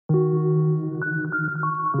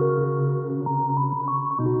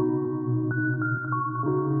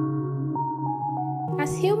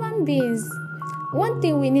human beings, one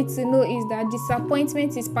thing we need to know is that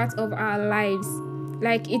disappointment is part of our lives.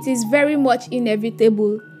 Like, it is very much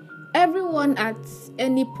inevitable. Everyone at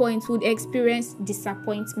any point would experience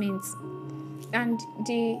disappointment. And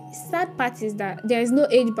the sad part is that there is no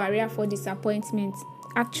age barrier for disappointment.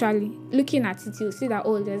 Actually, looking at it, you'll see that,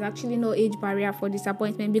 there's actually no age barrier for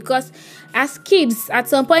disappointment, because as kids, at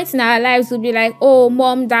some point in our lives, we'll be like, oh,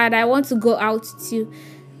 mom, dad, I want to go out with you.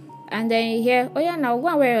 And then you hear, oh yeah, now go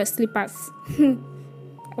and wear your slippers.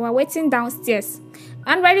 We're waiting downstairs.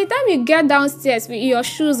 And by the time you get downstairs with your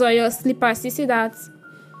shoes or your slippers, you see that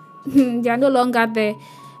they are no longer there.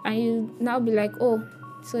 And you now be like, oh,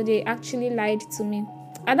 so they actually lied to me.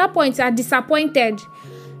 At that point, you are disappointed.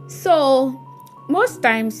 So most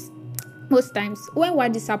times when we're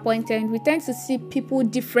disappointed, we tend to see people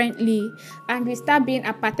differently, and we start being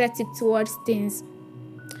apathetic towards things.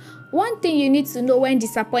 One thing you need to know when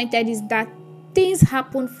disappointed is that things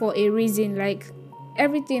happen for a reason. Like,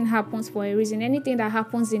 everything happens for a reason. Anything that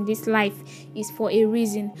happens in this life is for a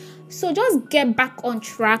reason. So just get back on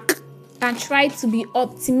track and try to be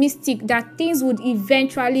optimistic that things would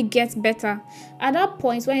eventually get better. At that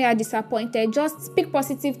point, when you are disappointed, just speak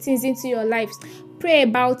positive things into your lives. Pray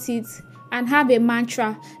about it and have a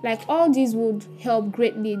mantra. Like, all these would help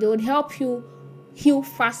greatly. They would help you heal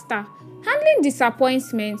faster. Handling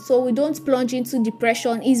disappointment so we don't plunge into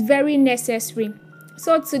depression is very necessary.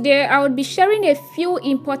 So today I would be sharing a few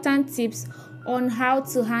important tips on how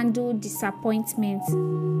to handle disappointment.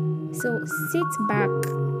 So sit back,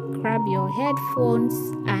 grab your headphones,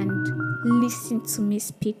 and listen to me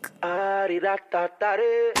speak.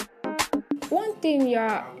 One thing you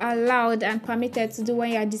are allowed and permitted to do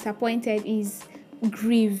when you are disappointed is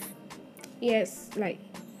grieve. Yes, like,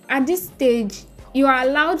 at this stage, you are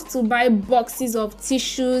allowed to buy boxes of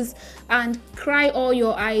tissues and cry all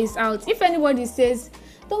your eyes out. If anybody says,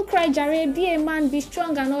 don't cry, Jared, be a man, be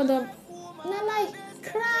strong and all that, no, like,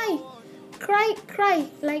 cry,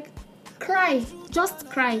 like, cry, just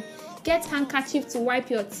cry. Get handkerchief to wipe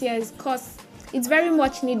your tears, because it's very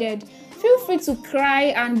much needed. Feel free to cry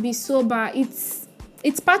and be sober. It's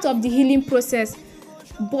part of the healing process.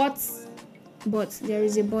 But there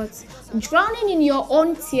is a but. Drowning in your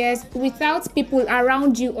own tears without people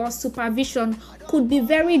around you or supervision could be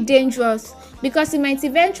very dangerous, because you might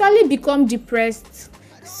eventually become depressed.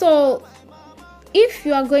 So if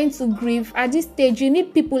you are going to grieve at this stage, you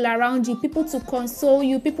need people around you, people to console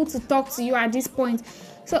you, people to talk to you at this point.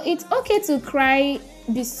 So it's okay to cry,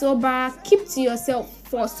 be sober, keep to yourself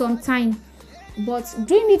for some time. But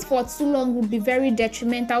doing it for too long would be very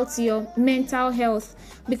detrimental to your mental health,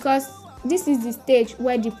 because this is the stage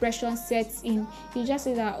where depression sets in. You just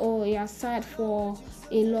say that, oh, you're sad for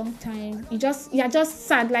a long time. You're just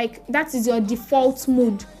sad. Like, that is your default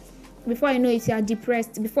mood. Before you know it, you're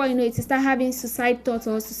depressed. Before you know it, you start having suicide thoughts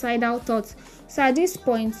or suicidal thoughts. So at this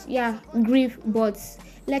point, grieve, but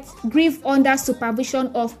let's grieve under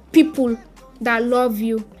supervision of people that love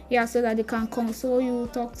you. So that they can console you,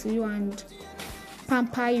 talk to you, and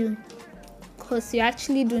pamper you, because you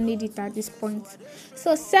actually do need it at this point.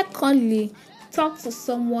 So secondly, talk to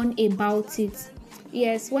someone about it.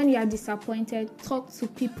 Yes, when you are disappointed, talk to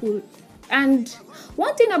people. And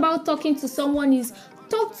one thing about talking to someone is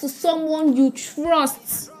talk to someone you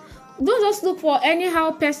trust. Don't just look for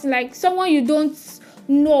anyhow person, like someone you don't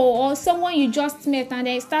know or someone you just met, and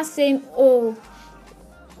then start saying, oh,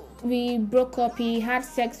 we broke up, he had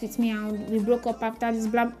sex with me and we broke up after this,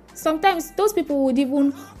 blah. Sometimes those people would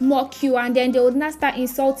even mock you, and then they would not start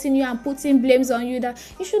insulting you and putting blames on you, that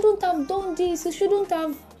you shouldn't have done this, you shouldn't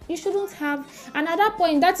have. And at that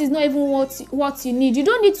point, that is not even what you need. You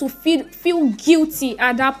don't need to feel guilty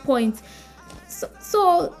at that point.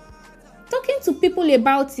 So talking to people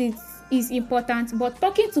about it is important, but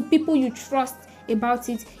talking to people you trust about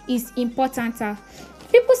it is importanter.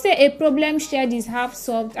 People say a problem shared is half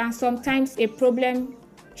solved, and sometimes a problem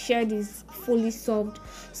shared is fully solved.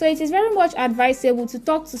 So it is very much advisable to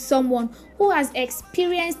talk to someone who has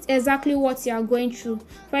experienced exactly what you are going through.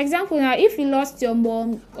 For example, now, if you lost your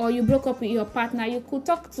mom or you broke up with your partner, you could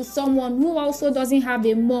talk to someone who also doesn't have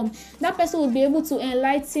a mom. That person will be able to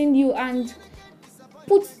enlighten you and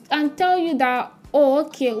tell you that, oh,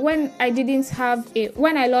 okay, when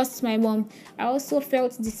I lost my mom, I also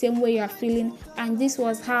felt the same way you are feeling, and this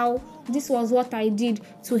was what I did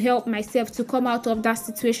to help myself to come out of that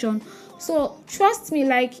situation. So trust me,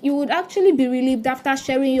 like, you would actually be relieved after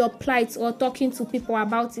sharing your plight or talking to people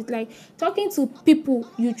about it. Like, talking to people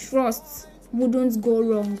you trust wouldn't go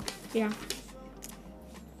wrong.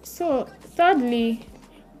 So thirdly,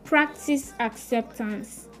 practice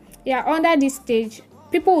acceptance. Under this stage,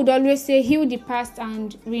 people would always say heal the past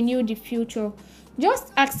and renew the future.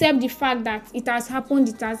 Just accept the fact that it has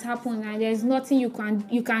happened, and there's nothing you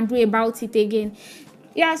can do about it again.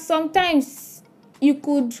 Yeah, sometimes you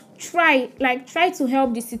could try to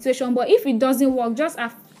help the situation, but if it doesn't work, just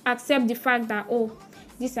accept the fact that, oh,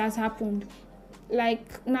 this has happened.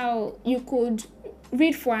 Like now you could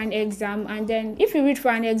read for an exam, and then if you read for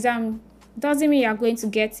an exam, doesn't mean you're going to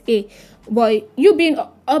get A, but you being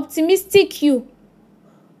optimistic, you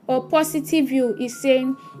or positive you is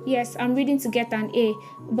saying, yes, I'm reading to get an A,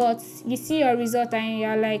 but you see your result and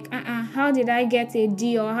you're like, how did I get a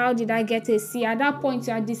D, or how did I get a C? At that point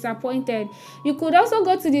you are disappointed. You could also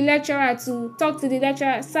go to the lecturer to talk to the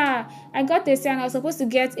lecturer. Sir, I got a C and I was supposed to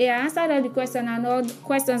get A. I answered all the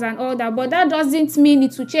questions and all that, but that doesn't mean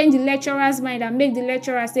it will change the lecturer's mind and make the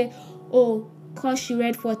lecturer say, oh, cause she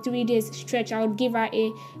read for 3 days stretch, I would give her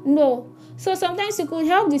A. No. So sometimes you could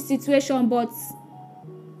help the situation, but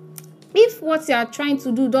if what you are trying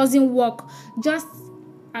to do doesn't work, just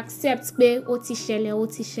accept pé ó ti ṣẹlẹ̀, ó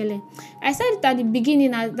ti ṣẹlẹ̀. I said it at the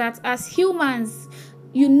beginning that as humans,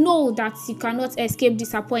 you know that you cannot escape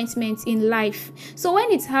disappointment in life. So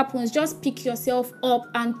when it happens, just pick yourself up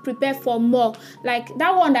and prepare for more. Like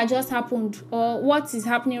that one that just happened, or what is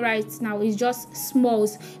happening right now, is just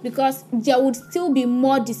smalls, because there would still be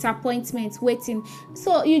more disappointment waiting.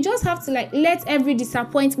 So you just have to let every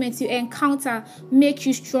disappointment you encounter make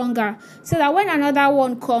you stronger, so that when another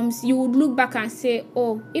one comes, you would look back and say,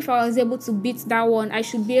 oh, if I was able to beat that one, I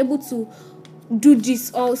should be able to do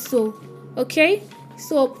this also. Okay?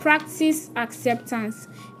 So practice acceptance.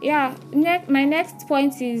 Yeah, my next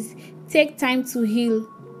point is take time to heal.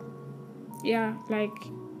 Yeah,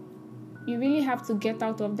 you really have to get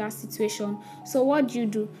out of that situation. So what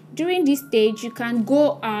do? During this stage, you can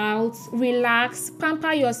go out, relax,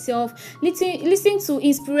 pamper yourself, listen to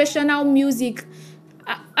inspirational music.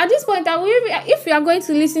 At this point, if you are going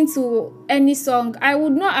to listen to any song, I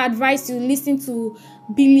would not advise you listen to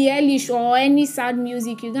Billie Eilish or any sad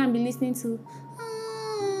music. You're going to be listening to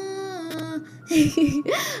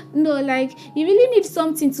no, you really need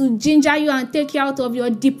something to ginger you and take you out of your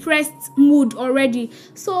depressed mood already.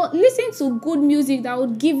 So listen to good music that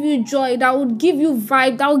would give you joy, that would give you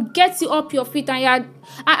vibe, that would get you up your feet, and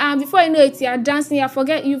before you know it, you're dancing. You've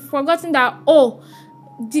forgotten that,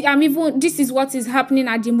 this is what is happening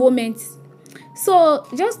at the moment. So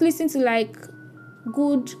just listen to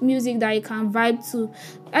good music that you can vibe to.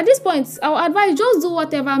 At this point, I would advise just do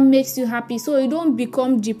whatever makes you happy, so you don't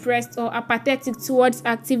become depressed or apathetic towards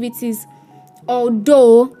activities.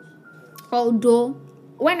 Although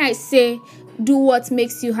when I say do what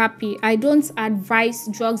makes you happy, I don't advise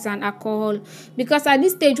drugs and alcohol, because at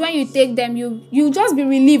this stage, when you take them, you just be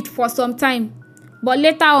relieved for some time, but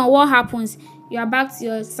later on, what happens? You are back to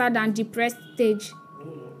your sad and depressed stage.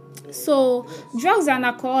 So drugs and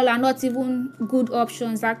alcohol are not even good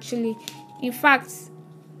options, actually. In fact,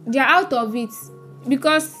 they are out of it,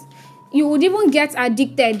 because you would even get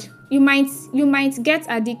addicted. You might get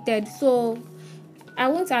addicted. So I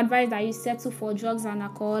won't advise that you settle for drugs and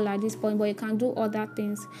alcohol at this point, but you can do other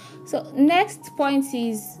things. So next point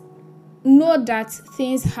is, know that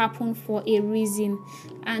things happen for a reason,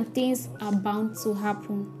 and things are bound to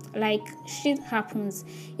happen. Shit happens.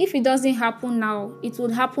 If it doesn't happen now, it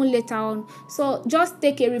would happen later on. So just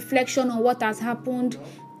take a reflection on what has happened,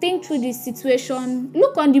 think through the situation,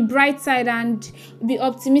 look on the bright side, and be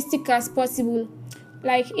optimistic as possible.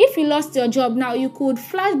 If you lost your job now, you could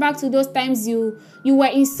flash back to those times you were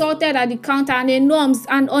insulted at the counter, and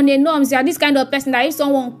on a norms, you are this kind of person that if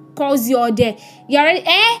someone calls you or there, you're already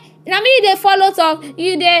now me they follow talk,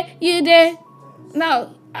 you there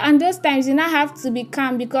now. And those times you now have to be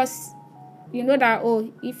calm, because you know that,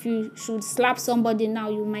 if you should slap somebody now,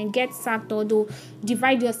 you might get sacked, or they'll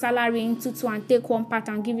divide your salary into two and take one part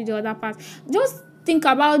and give you the other part. Just think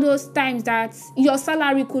about those times that your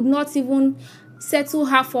salary could not even settle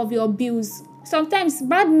half of your bills. Sometimes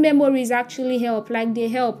bad memories actually help, they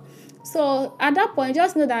help. So at that point,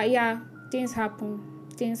 just know that, things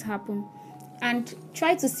happen, and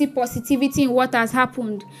try to see positivity in what has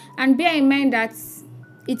happened, and bear in mind that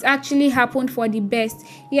it actually happened for the best.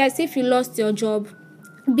 Yes, if you lost your job,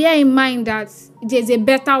 bear in mind that there's a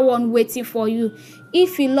better one waiting for you.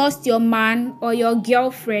 If you lost your man or your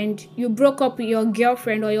girlfriend, you broke up with your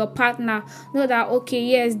girlfriend or your partner, know that, okay,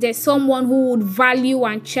 yes, there's someone who would value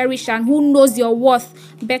and cherish and who knows your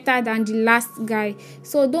worth better than the last guy.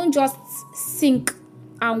 So don't just sink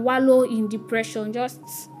and wallow in depression.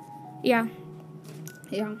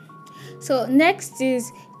 So next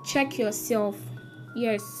is check yourself.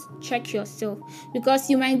 Yes, check yourself, because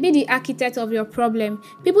you might be the architect of your problem.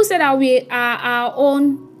 People say that we are our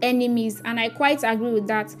own enemies, and I quite agree with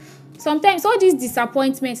that. Sometimes all these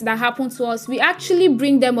disappointments that happen to us, we actually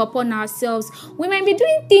bring them upon ourselves. We might be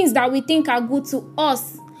doing things that we think are good to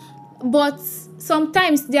us, but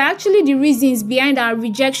sometimes they're actually the reasons behind our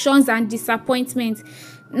rejections and disappointments.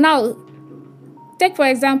 Now, take for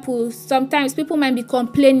example, sometimes people might be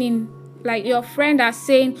complaining, like your friend are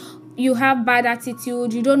saying you have bad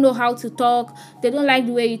attitude, you don't know how to talk, they don't like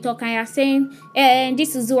the way you talk, and you're saying,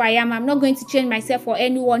 this is who I am, I'm not going to change myself for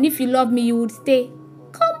anyone. If you love me, you would stay.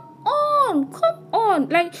 Come on,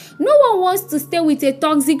 like, no one wants to stay with a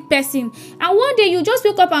toxic person, and one day you just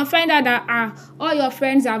wake up and find out that all your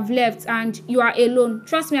friends have left and you are alone.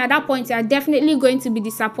 Trust me, at that point you are definitely going to be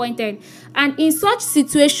disappointed, and in such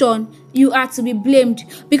situation you are to be blamed,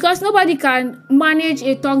 because nobody can manage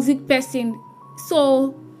a toxic person.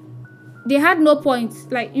 So they had no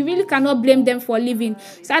point. Like, you really cannot blame them for leaving.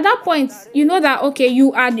 So at that point, you know that okay,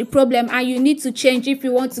 you are the problem and you need to change if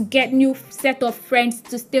you want to get new set of friends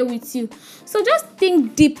to stay with you. So just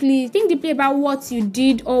think deeply about what you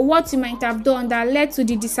did or what you might have done that led to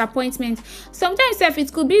the disappointment. Sometimes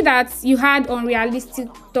it could be that you had unrealistic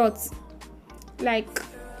thoughts, like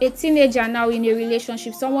a teenager now in a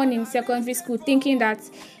relationship, someone in secondary school thinking that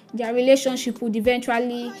their relationship would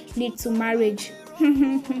eventually lead to marriage.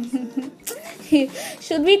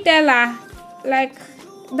 Should we tell her? Like,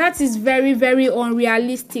 that is very, very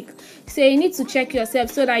unrealistic. So you need to check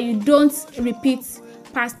yourself so that you don't repeat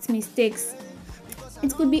past mistakes.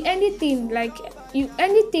 It could be anything, like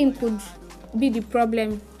anything could be the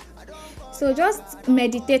problem. So just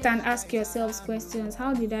meditate and ask yourselves questions.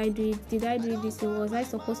 How did I do it? Did I do this, or was I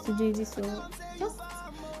supposed to do this? Or just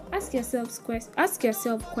ask yourself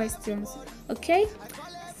questions. Okay?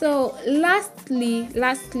 So lastly,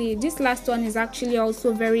 this last one is actually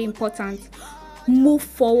also very important. Move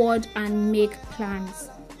forward and make plans.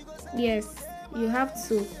 Yes, you have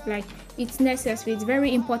to, like, it's necessary. It's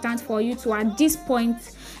very important for you to, at this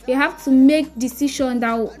point, you have to make a decision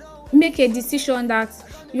that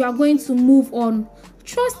you are going to move on.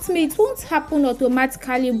 Trust me, it won't happen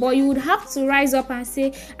automatically, but you would have to rise up and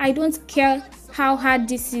say, I don't care how hard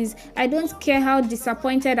this is, I don't care how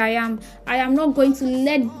disappointed I am not going to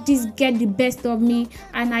let this get the best of me,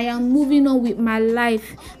 and I am moving on with my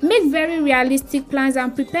life. Make very realistic plans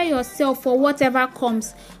and prepare yourself for whatever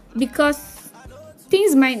comes, because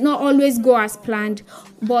things might not always go as planned,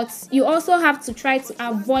 but you also have to try to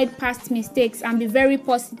avoid past mistakes and be very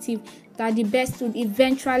positive that the best will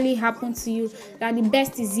eventually happen to you, that the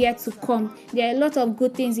best is yet to come. There are a lot of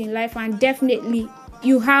good things in life, and definitely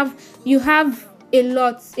you have a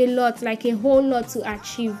lot, like a whole lot to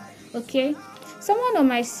achieve. Okay, someone on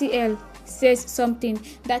my CL says something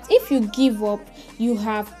that if you give up, you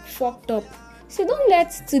have fucked up. So don't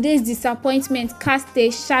let today's disappointment cast a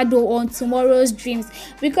shadow on tomorrow's dreams,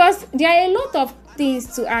 because there are a lot of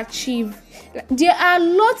things to achieve. There are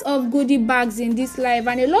lots of goodie bags in this life,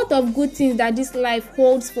 and a lot of good things that this life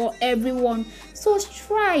holds for everyone. So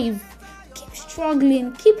strive, keep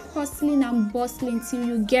struggling, keep hustling and bustling till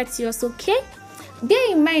you get yours. Okay,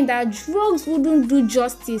 bear in mind that drugs wouldn't do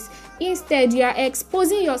justice. Instead, you are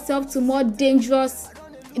exposing yourself to more dangerous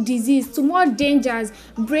disease, to more dangers: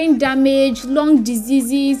 brain damage, lung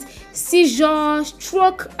diseases, seizure,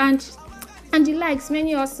 stroke, and the likes,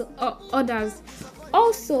 many also others.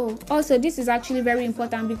 Also, this is actually very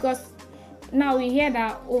important, because now we hear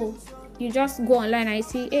that, oh, you just go online and you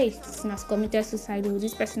see, hey, this person has committed suicide, or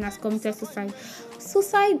this person has committed suicide.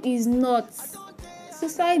 Suicide is not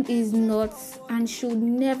and should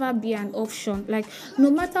never be an option. Like, no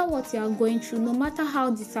matter what you are going through, no matter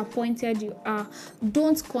how disappointed you are,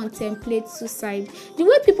 don't contemplate suicide. The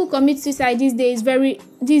way people commit suicide these days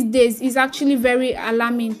is actually very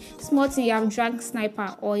alarming. Small thing, you have drank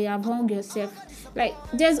sniper or you have hung yourself. Like,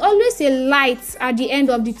 there's always a light at the end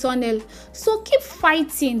of the tunnel. So keep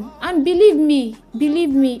fighting, and believe me,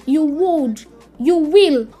 you will,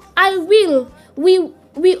 I will, we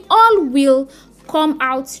all will come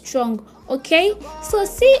out strong. Okay, so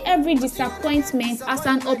see every disappointment as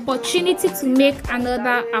an opportunity to make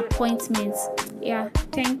another appointment. Yeah,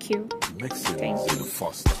 thank you. Thank you.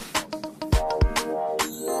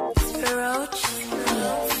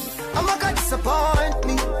 I'm not gonna disappoint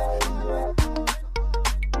me.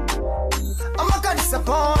 I'm not gonna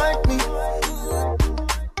disappoint me.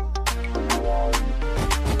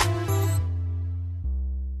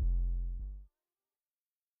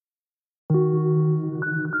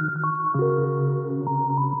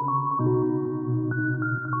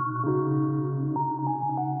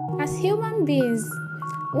 As human beings,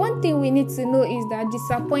 One thing we need to know is that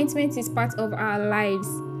disappointment is part of our lives.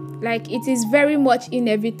 Like, it is very much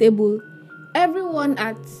inevitable. Everyone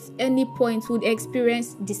at any point would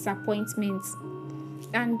experience disappointment.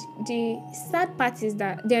 And the sad part is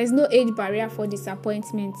that there is no age barrier for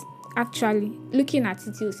disappointment. Actually, looking at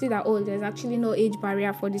it, you'll see that, there's actually no age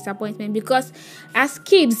barrier for disappointment, because as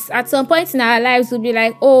kids, at some point in our lives, we'll be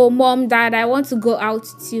like, oh, mom, dad, I want to go out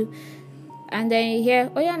with you. And then you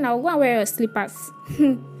hear, oh yeah, now go and wear your slippers.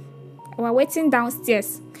 We're waiting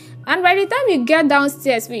downstairs. And by the time you get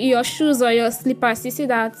downstairs with your shoes or your slippers, you see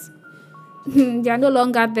that they are no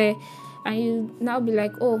longer there. And you now be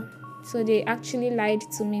like, oh, so they actually lied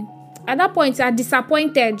to me. At that point, you are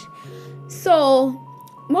disappointed. So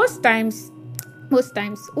most times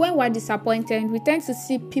when we're disappointed, we tend to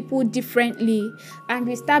see people differently, and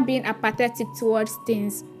we start being apathetic towards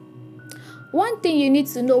things. One thing you need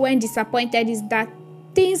to know when disappointed is that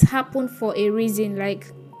things happen for a reason.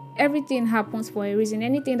 Like, everything happens for a reason.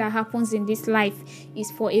 Anything that happens in this life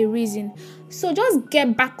is for a reason. So just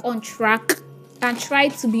get back on track and try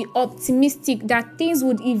to be optimistic that things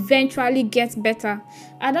would eventually get better.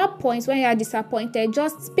 At that point, when you are disappointed,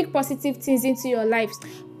 just speak positive things into your lives.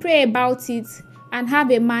 Pray about it and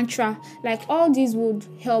have a mantra. Like, all these would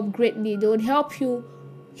help greatly. They would help you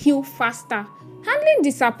heal faster. Handling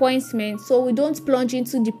disappointment so we don't plunge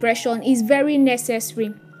into depression is very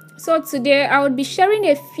necessary. So today I would be sharing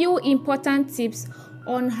a few important tips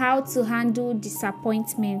on how to handle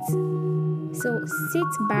disappointment. So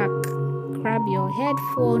sit back, grab your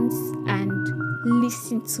headphones, and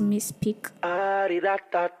listen to me speak.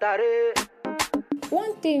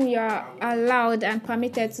 One thing you are allowed and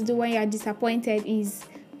permitted to do when you are disappointed is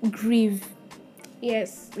grieve.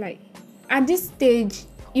 Yes, like, at this stage,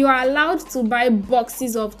 you are allowed to buy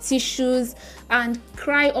boxes of tissues and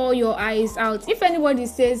cry all your eyes out. If anybody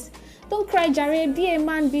says, don't cry, Jared, be a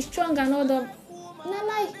man, be strong and all that, no,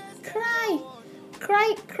 like, cry,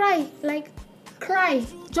 like, cry,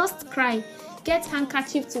 just cry. Get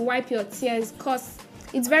handkerchief to wipe your tears, because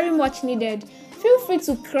it's very much needed. Feel free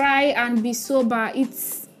to cry and be sober.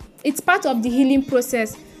 It's part of the healing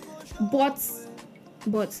process.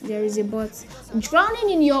 But there is a but. Drowning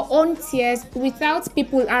in your own tears without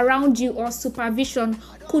people around you or supervision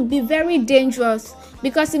could be very dangerous,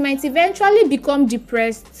 because you might eventually become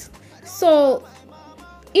depressed. So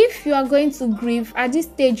if you are going to grieve at this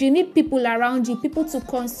stage, you need people around you, people to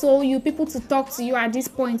console you, people to talk to you at this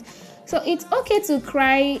point. So it's okay to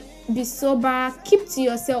cry, be sober, keep to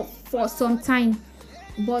yourself for some time.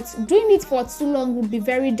 But doing it for too long would be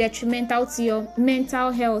very detrimental to your mental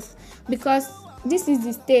health, because this is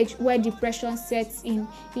the stage where depression sets in.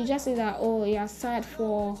 You just say that, oh, you're sad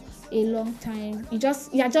for a long time. You're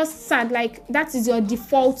just sad, like that is your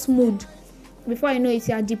default mood. Before you know it,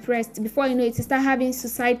 you're depressed. Before you know it, you start having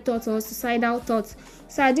suicide thoughts or suicidal thoughts.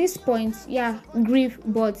 So at this point, grieve,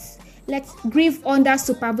 but let's grieve under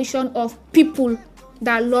supervision of people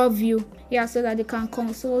that love you. So that they can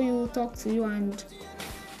console you, talk to you, and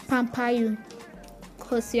pamper you,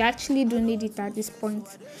 because you actually do need it at this point.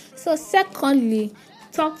 So secondly,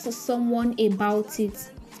 talk to someone about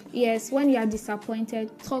it. Yes, when you are disappointed,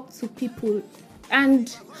 talk to people. And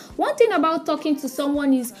one thing about talking to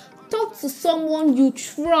someone is talk to someone you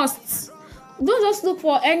trust. Don't just look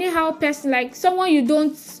for anyhow person, like someone you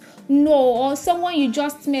don't know or someone you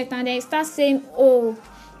just met, and then start saying, oh,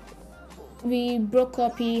 we broke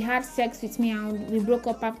up, he had sex with me and we broke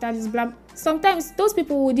up after this, blah. Sometimes those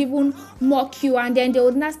people would even mock you, and then they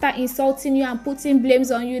would not start insulting you and putting blames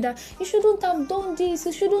on you that you shouldn't have done this,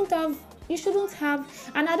 you shouldn't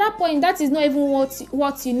have. And at that point, that is not even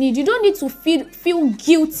what you need. You don't need to feel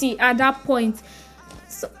guilty at that point.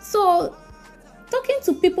 So talking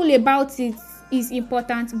to people about it is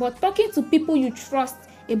important, but talking to people you trust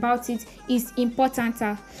about it is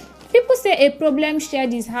importanter. People say a problem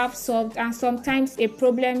shared is half solved, and sometimes a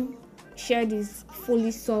problem shared is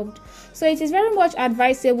fully solved. So it is very much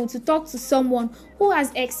advisable to talk to someone who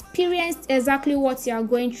has experienced exactly what you are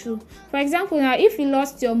going through. For example, now, if you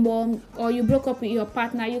lost your mom or you broke up with your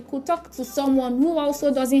partner, you could talk to someone who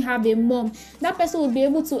also doesn't have a mom. That person will be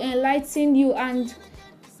able to enlighten you and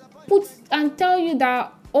tell you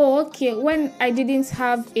that, oh, okay, when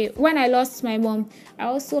I lost my mom, I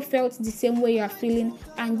also felt the same way you are feeling,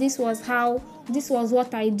 and this was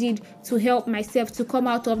what I did to help myself to come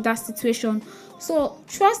out of that situation. So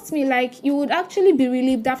trust me, like, you would actually be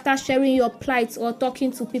relieved after sharing your plight or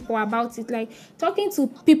talking to people about it. Like, talking to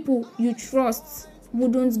people you trust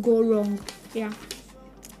wouldn't go wrong.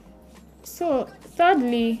 So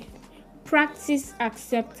thirdly, practice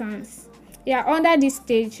acceptance. Under this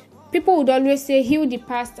stage, people would always say heal the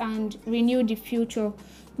past and renew the future.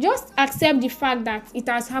 Just accept the fact that it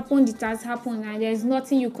has happened, and there's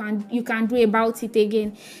nothing you can do about it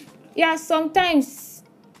again. Yeah, sometimes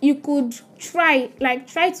you could try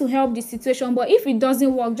to help the situation, but if it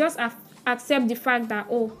doesn't work, just accept the fact that,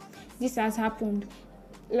 oh, this has happened.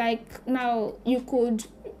 Like now you could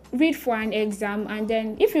read for an exam, and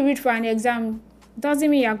then if you read for an exam, doesn't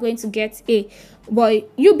mean you're going to get A, but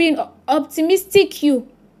you being optimistic, you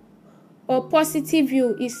or positive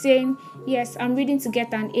you is saying, yes, I'm reading to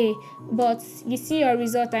get an A, but you see your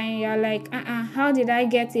result and you're like, how did I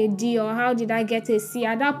get a D, or how did I get a C?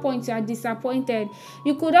 At that point you are disappointed.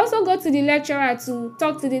 You could also go to the lecturer to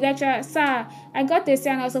talk to the lecturer. Sir, I got a C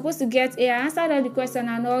and I was supposed to get A. I answered all the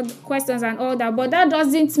questions and all that, but that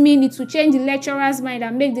doesn't mean it will change the lecturer's mind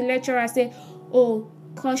and make the lecturer say, oh,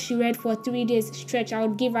 cause she read for 3 days stretch, I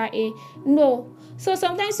would give her A. No. So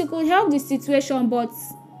sometimes you could help the situation, but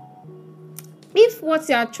if what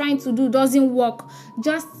you are trying to do doesn't work,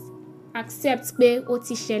 just accept pé ó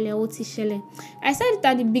ti ṣẹlẹ̀, ó ti ṣẹlẹ̀. I said it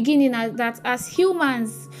at the beginning that as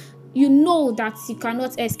humans, you know that you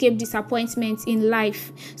cannot escape disappointment in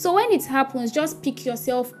life. So when it happens, just pick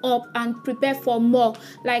yourself up and prepare for more.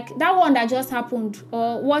 Like that one that just happened,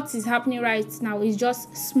 or what is happening right now, is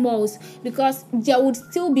just smalls, because there would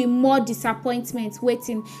still be more disappointment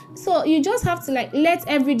waiting. So you just have to let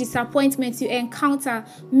every disappointment you encounter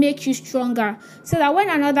make you stronger, so that when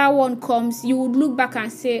another one comes, you would look back and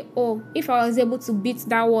say, oh, if I was able to beat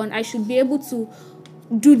that one, I should be able to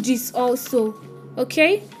do this also.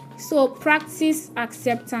 Okay? So practice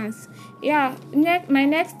acceptance. Yeah, my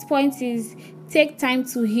next point is take time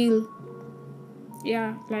to heal.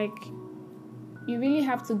 Yeah, you really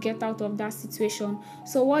have to get out of that situation.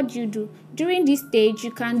 So what do? During this stage,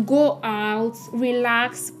 you can go out,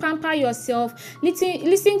 relax, pamper yourself,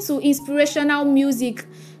 listen to inspirational music.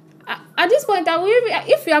 At this point,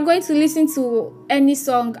 if you are going to listen to any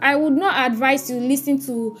song, I would not advise you listen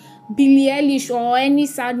to Billie Eilish or any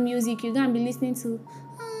sad music. You're going to be listening to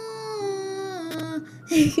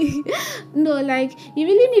no, you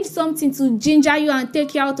really need something to ginger you and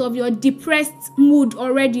take you out of your depressed mood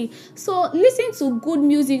already. So listen to good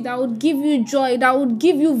music that would give you joy, that would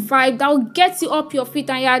give you vibe, that would get you up your feet,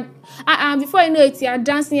 and before you know it, you're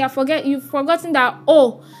dancing. You've forgotten that,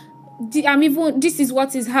 this is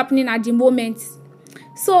what is happening at the moment.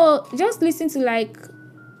 So just listen to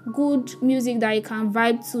good music that you can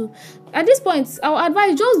vibe to. At this point, I would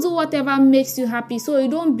advise just do whatever makes you happy, so you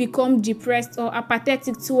don't become depressed or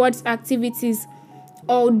apathetic towards activities.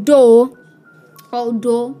 Although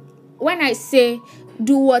when I say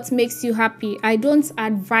do what makes you happy, I don't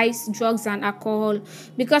advise drugs and alcohol,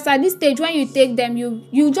 because at this stage, when you take them,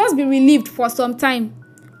 you just be relieved for some time,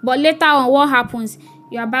 but later on, what happens?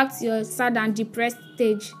 You are back to your sad and depressed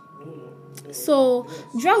stage. So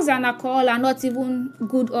drugs and alcohol are not even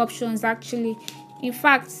good options, actually. In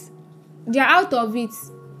fact, they're out of it,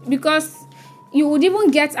 because you would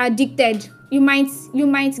even get addicted. You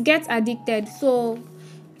might get addicted. So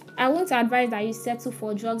I won't advise that you settle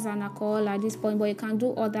for drugs and alcohol at this point, but you can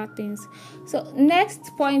do other things. So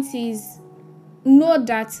next point is, know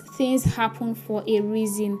that things happen for a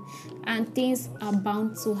reason, and things are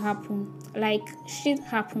bound to happen. Shit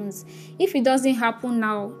happens. If it doesn't happen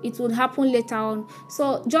now, it would happen later on.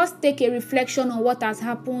 So just take a reflection on what has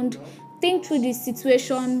happened, think through the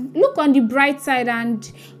situation, look on the bright side, and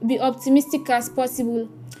be optimistic as possible.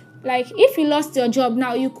 If you lost your job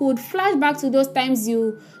now, you could flash back to those times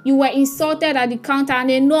you were insulted at the counter, and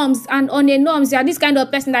on a norms, you are this kind of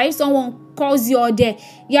person that if someone calls you or there,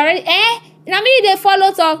 you're already now me they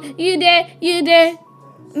follow talk, you there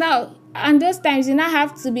now. And those times you now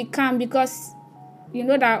have to be calm, because you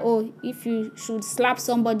know that, if you should slap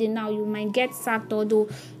somebody now, you might get sacked, or they'll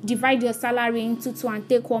divide your salary into two and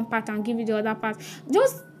take one part and give you the other part.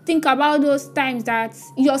 Just think about those times that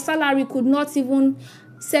your salary could not even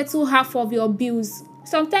settle half of your bills.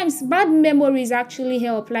 Sometimes bad memories actually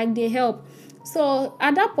help, they help. So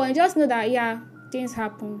at that point, just know that, things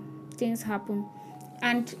happen,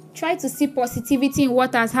 and try to see positivity in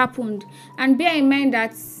what has happened, and bear in mind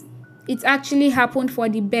that it actually happened for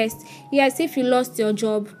the best. Yes, if you lost your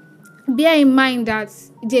job, bear in mind that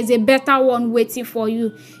there's a better one waiting for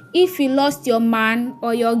you. If you lost your man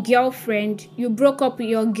or your girlfriend, you broke up with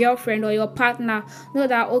your girlfriend or your partner, know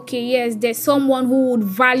that, okay, yes, there's someone who would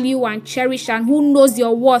value and cherish and who knows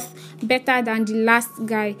your worth better than the last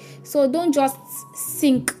guy. So don't just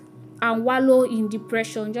sink and wallow in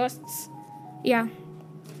depression.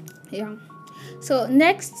 So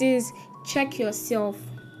next is check yourself.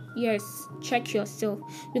 Yes, check yourself,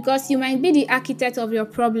 because you might be the architect of your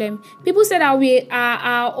problem. People say that we are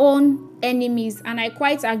our own enemies, and I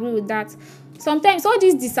quite agree with that. sometimes all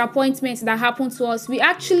these disappointments that happen to us, we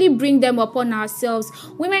actually bring them upon ourselves.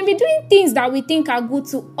 We might be doing things that we think are good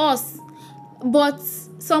to us, but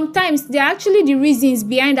sometimes they're actually the reasons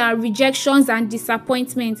behind our rejections and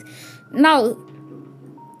disappointments. Now,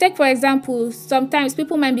 take for example, sometimes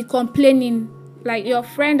people might be complaining, like your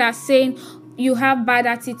friend are saying you have bad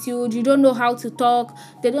attitude, you don't know how to talk,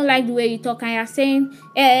 they don't like the way you talk, and you're saying,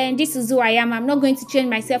 this is who I am, I'm not going to change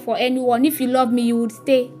myself for anyone. If you love me, you would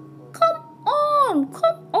stay. Come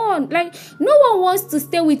on. Like, no one wants to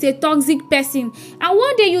stay with a toxic person. And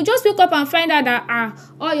one day you just wake up and find out that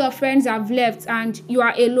all your friends have left and you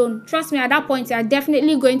are alone. Trust me, at that point, you are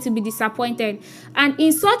definitely going to be disappointed. And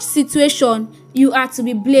in such situation, you are to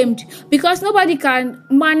be blamed because nobody can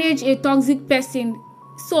manage a toxic person.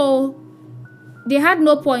 So they had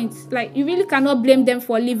no point. Like, you really cannot blame them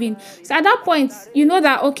for leaving. So at that point, you know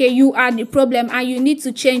that, okay, you are the problem and you need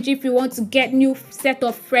to change if you want to get new set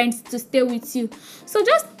of friends to stay with you. So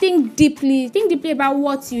just think deeply about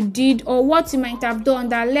what you did or what you might have done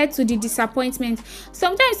that led to the disappointment.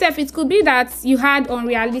 Sometimes it could be that you had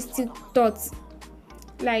unrealistic thoughts,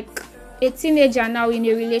 like a teenager now in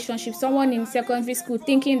a relationship, someone in secondary school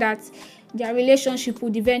thinking that their relationship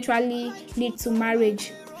would eventually lead to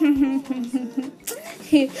marriage.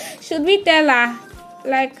 Should we tell her?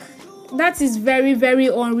 Like, that is very, very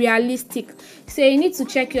unrealistic. So you need to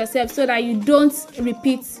check yourself so that you don't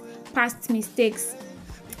repeat past mistakes.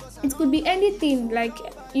 It could be anything, like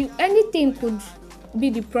anything could be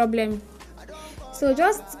the problem. So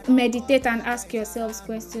just meditate and ask yourselves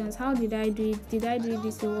questions. How did I do it? Did I do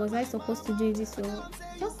this, or was I supposed to do this? Or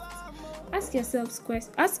just ask yourself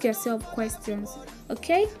questions.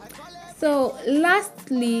 Okay? So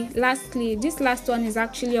lastly, this last one is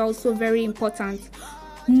actually also very important.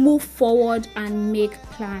 Move forward and make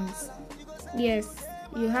plans. Yes,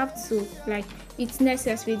 you have to, like, it's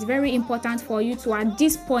necessary. It's very important for you to, at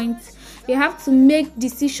this point, you have to make a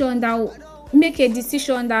decision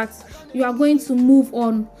that you are going to move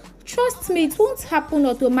on. Trust me, it won't happen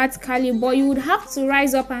automatically, but you would have to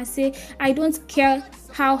rise up and say, I don't care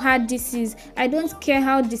how hard this is, I don't care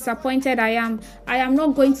how disappointed I am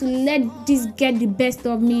not going to let this get the best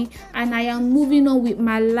of me, and I am moving on with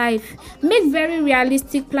my life. Make very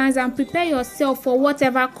realistic plans and prepare yourself for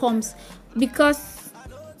whatever comes, because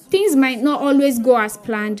things might not always go as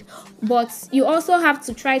planned, but you also have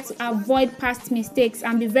to try to avoid past mistakes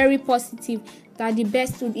and be very positive that the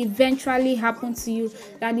best would eventually happen to you,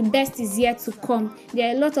 that the best is yet to come. There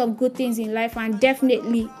are a lot of good things in life, and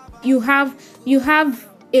definitely you have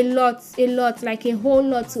a lot, like a whole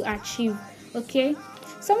lot to achieve. Okay,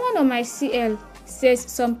 someone on my CL says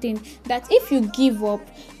something that if you give up,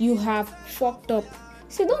 you have fucked up.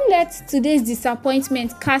 So don't let today's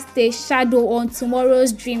disappointment cast a shadow on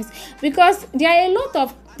tomorrow's dreams, because there are a lot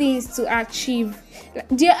of things to achieve.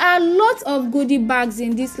 There are lots of goodie bags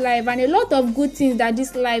in this life and a lot of good things that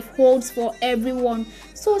this life holds for everyone.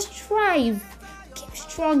 So strive, keep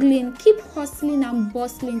struggling, keep hustling and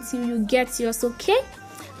bustling till you get yours. Okay,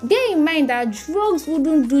 bear in mind that drugs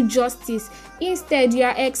wouldn't do justice. Instead, you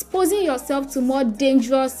are exposing yourself to more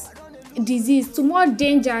dangerous disease, to more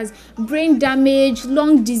dangers: brain damage,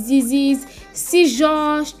 lung diseases,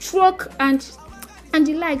 seizure, stroke, and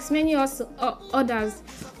the likes, many others.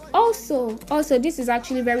 Also, this is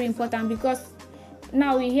actually very important, because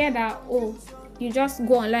now we hear that, oh, you just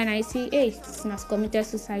go online and you see, hey, this person has committed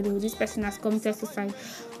suicide, or this person has committed suicide.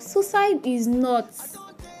 Suicide is not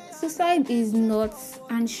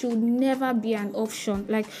and should never be an option.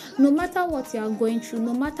 Like, no matter what you are going through,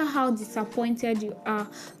 no matter how disappointed you are,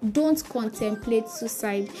 don't contemplate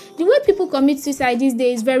suicide. The way people commit suicide these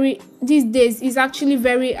days is actually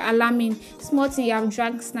very alarming. Small thing, you have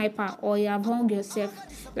drank sniper or you have hung yourself.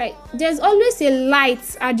 Like, there's always a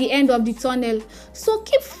light at the end of the tunnel. So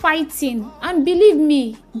keep fighting, and believe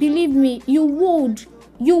me, you will,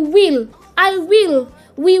 I will,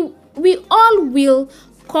 we all will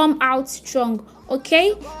come out strong.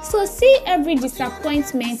 Okay, so see every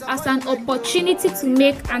disappointment as an opportunity to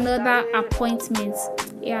make another appointment.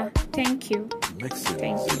 Yeah, thank you.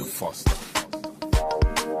 Thank you.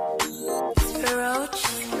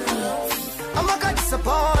 I'm not gonna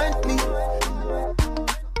disappoint me.